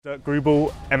Dirk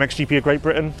Grubel, MXGP of Great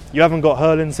Britain. You haven't got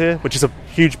Herlings here, which is a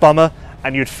huge bummer,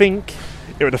 and you'd think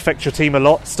it would affect your team a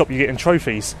lot, stop you getting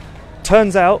trophies.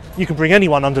 Turns out you can bring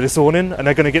anyone under this awning and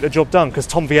they're going to get the job done, because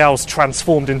Tom Vial's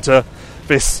transformed into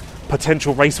this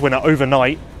potential race winner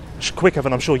overnight, quicker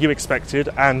than I'm sure you expected,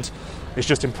 and it's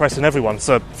just impressing everyone.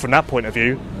 So from that point of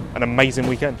view, an amazing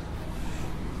weekend.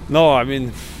 No, I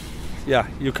mean, yeah,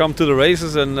 you come to the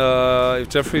races and if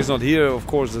Jeffrey's not here, of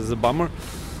course, it's a bummer.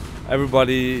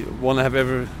 Everybody want to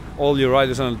have all your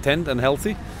riders on the tent and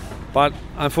healthy, but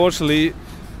unfortunately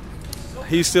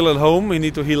he's still at home. He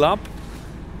need to heal up.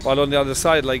 But on the other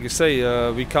side, like you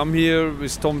say, we come here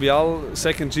with Tom Vial,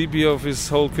 second GP of his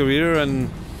whole career, and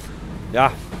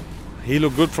yeah, he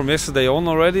looked good from yesterday on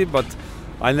already. But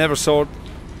I never saw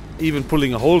even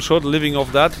pulling a whole shot, living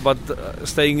off that, but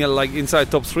staying like inside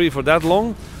top 3 for that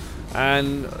long.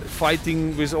 And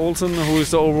fighting with Olsen, who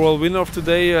is the overall winner of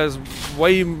today, has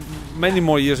many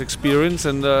more years experience,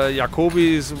 and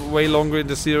Jacobi is way longer in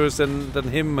the series than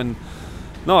him. And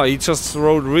no, he just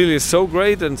rode really so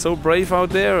great and so brave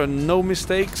out there, and no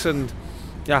mistakes. And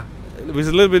yeah, with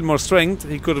a little bit more strength,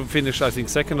 he could have finished, I think,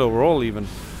 second overall even.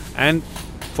 And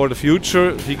for the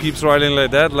future, if he keeps riding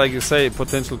like that, like you say,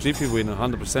 potential GP winner,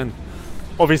 100%.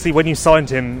 Obviously, when you signed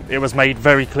him, it was made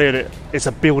very clear that it's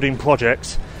a building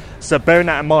project. So bearing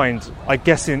that in mind, I'm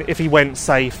guessing if he went,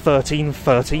 say,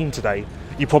 13-13 today,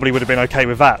 you probably would have been okay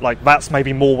with that. Like, that's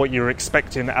maybe more what you were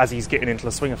expecting as he's getting into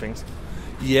the swing of things.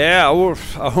 Yeah,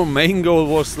 our main goal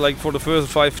was, like, for the first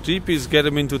 5 GPs, get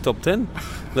him into top 10,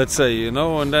 let's say, you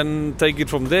know, and then take it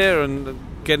from there and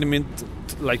get him in,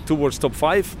 like, towards top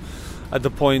 5 at the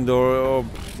point, or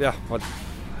but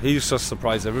he's just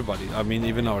surprised everybody. I mean,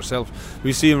 even ourselves.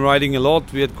 We see him riding a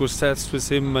lot. We had good tests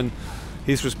with him, and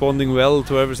he's responding well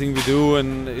to everything we do,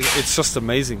 and it's just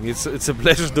amazing. It's a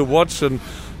pleasure to watch, and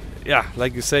yeah,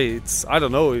 like you say, it's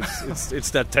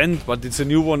that tent, but it's a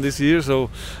new one this year. So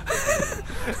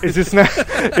is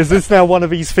this now one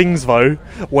of these things though,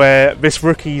 where this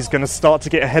rookie's going to start to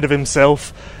get ahead of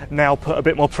himself, now put a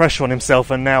bit more pressure on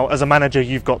himself, and now as a manager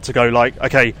you've got to go like,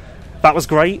 okay, that was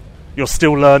great. You're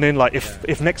still learning. Like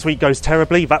if next week goes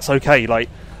terribly, that's okay. Like,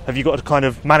 have you got to kind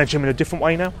of manage him in a different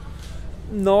way now?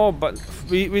 No, but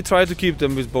we try to keep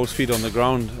them with both feet on the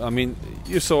ground. I mean,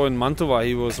 you saw in Mantova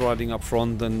he was riding up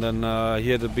front, and then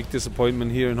he had a big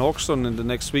disappointment here in Hawkstone in the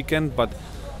next weekend. But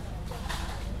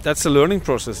that's a learning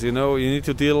process, you know. You need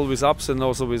to deal with ups and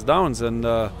also with downs. And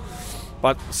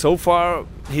but so far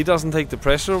he doesn't take the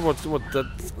pressure what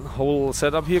that whole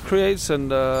setup here creates.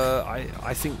 And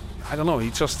I think, I don't know,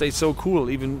 he just stays so cool,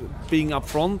 even being up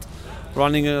front,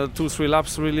 running 2-3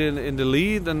 laps really in the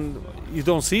lead, and you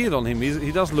don't see it on him.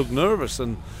 He doesn't look nervous,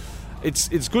 and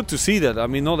it's good to see that. I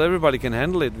mean, not everybody can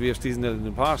handle it. We have seen that in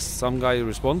the past. Some guys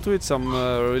respond to it, some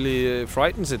really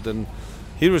frightens it, and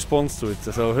he responds to it.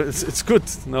 So it's good.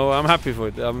 No, I'm happy for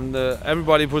it.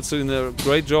 Everybody puts in a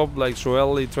great job, like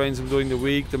Joel, he trains him during the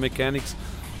week, the mechanics,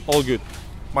 all good.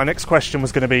 My next question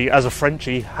was going to be, as a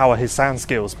Frenchie, how are his sand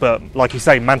skills? But like you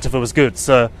say, Mantova was good,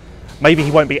 so maybe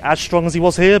he won't be as strong as he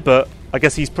was here, but I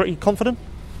guess he's pretty confident.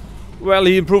 Well,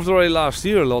 he improved already last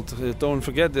year a lot. Don't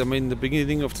forget, I mean, the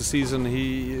beginning of the season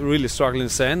he really struggled in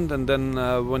sand, and then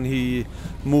when he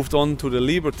moved on to the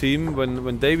Liber team,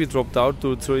 when David dropped out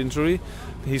due to injury,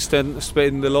 he spent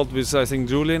a lot with, I think,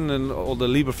 Julian and all the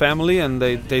Liber family, and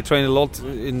they trained a lot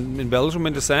in Belgium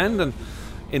in the sand. And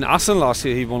in Assen last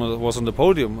year he was on the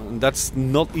podium, and that's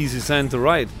not easy sand to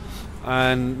ride.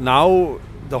 And now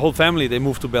the whole family, they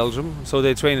moved to Belgium, so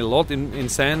they train a lot in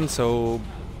sand. So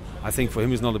I think for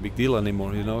him it's not a big deal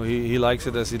anymore, you know. He likes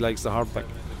it as he likes the hardpack.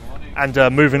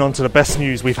 And moving on to the best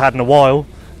news we've had in a while,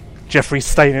 Jeffrey's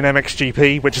staying in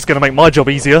MXGP, which is going to make my job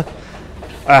easier.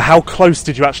 How close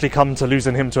did you actually come to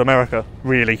losing him to America,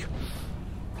 really?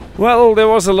 Well, there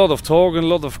was a lot of talk and a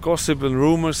lot of gossip and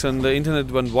rumours, and the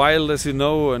internet went wild, as you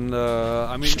know. And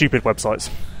I mean, stupid websites.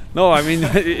 No, I mean,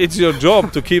 it's your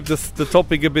job to keep the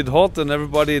topic a bit hot and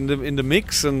everybody in the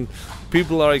mix, and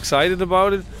people are excited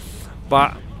about it.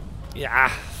 But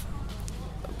yeah,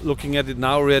 looking at it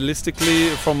now realistically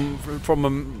from a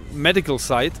medical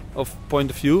side of point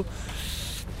of view,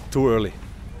 too early.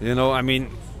 You know, I mean,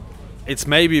 it's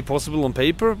maybe possible on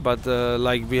paper, but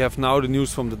like we have now the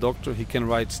news from the doctor, he can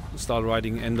start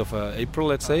riding end of April,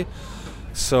 let's say.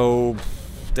 So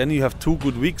then you have 2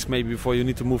 good weeks maybe before you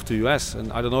need to move to US,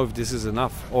 and I don't know if this is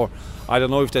enough, or I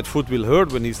don't know if that foot will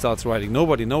hurt when he starts riding.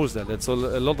 Nobody knows that. It's a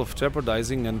lot of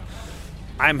jeopardizing, and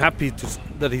I'm happy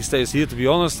that he stays here, to be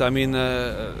honest. I mean,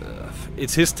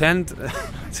 it's his tent,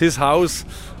 it's his house.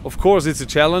 Of course, it's a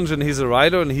challenge, and he's a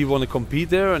rider, and he want to compete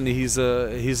there, and he's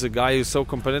a guy who's so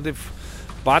competitive.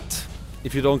 But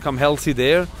if you don't come healthy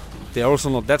there, they're also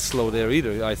not that slow there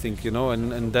either, I think,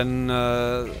 and then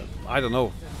I don't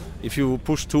know, if you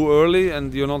push too early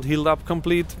and you're not healed up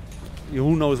complete,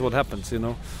 who knows what happens.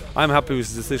 I'm happy with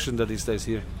the decision that he stays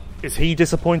here. Is he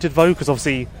disappointed though? Because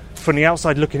obviously from the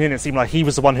outside looking in, it seemed like he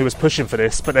was the one who was pushing for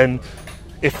this, but then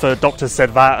if the doctors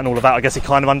said that and all of that, I guess he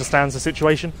kind of understands the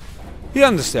situation. He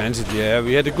understands it, yeah.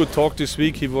 We had a good talk this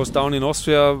week. He was down in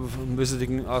Austria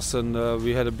visiting us, and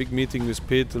we had a big meeting with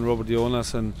Pitt and Robert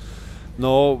Jonas. And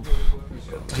no,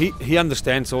 he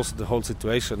understands also the whole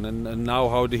situation. And now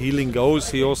how the healing goes,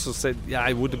 he also said, yeah,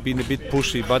 I would have been a bit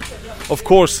pushy. But of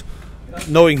course,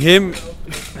 knowing him,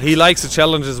 he likes the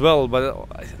challenge as well. But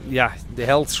yeah, the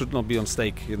health should not be on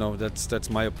stake. That's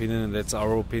my opinion, and that's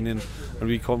our opinion. And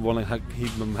we want to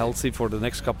keep him healthy for the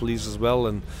next couple of years as well,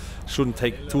 and shouldn't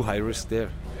take too high risk there.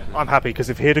 I'm happy because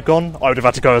if he'd have gone, I would have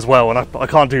had to go as well, and I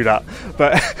can't do that.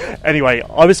 But anyway,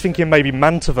 I was thinking maybe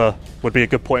Mantova would be a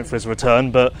good point for his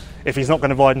return, but if he's not going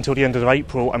to ride until the end of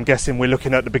April, I'm guessing we're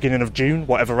looking at the beginning of June,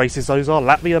 whatever races those are.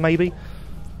 Latvia maybe?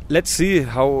 Let's see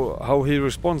how he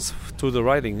responds to the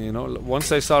riding. Once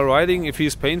they start riding, if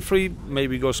he's pain-free,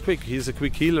 maybe goes quick. He's a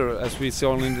quick healer, as we've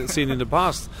seen in the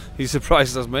past. He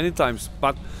surprised us many times,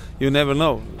 but you never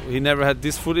know. He never had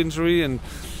this foot injury, and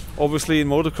obviously in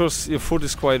motocross, your foot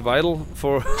is quite vital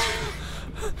for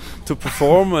to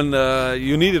perform, and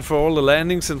you need it for all the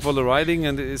landings and for the riding,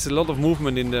 and it's a lot of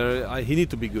movement in there. He needs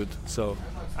to be good. So.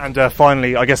 And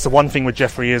finally, I guess the one thing with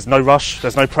Jeffrey is no rush.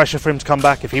 There's no pressure for him to come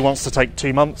back. If he wants to take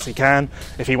 2 months, he can.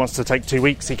 If he wants to take 2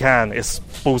 weeks, he can. It's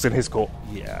balls in his court.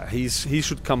 Yeah, he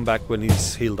should come back when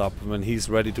he's healed up, when he's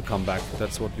ready to come back.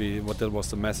 That's that was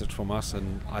the message from us,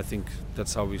 and I think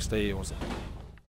that's how we stay also.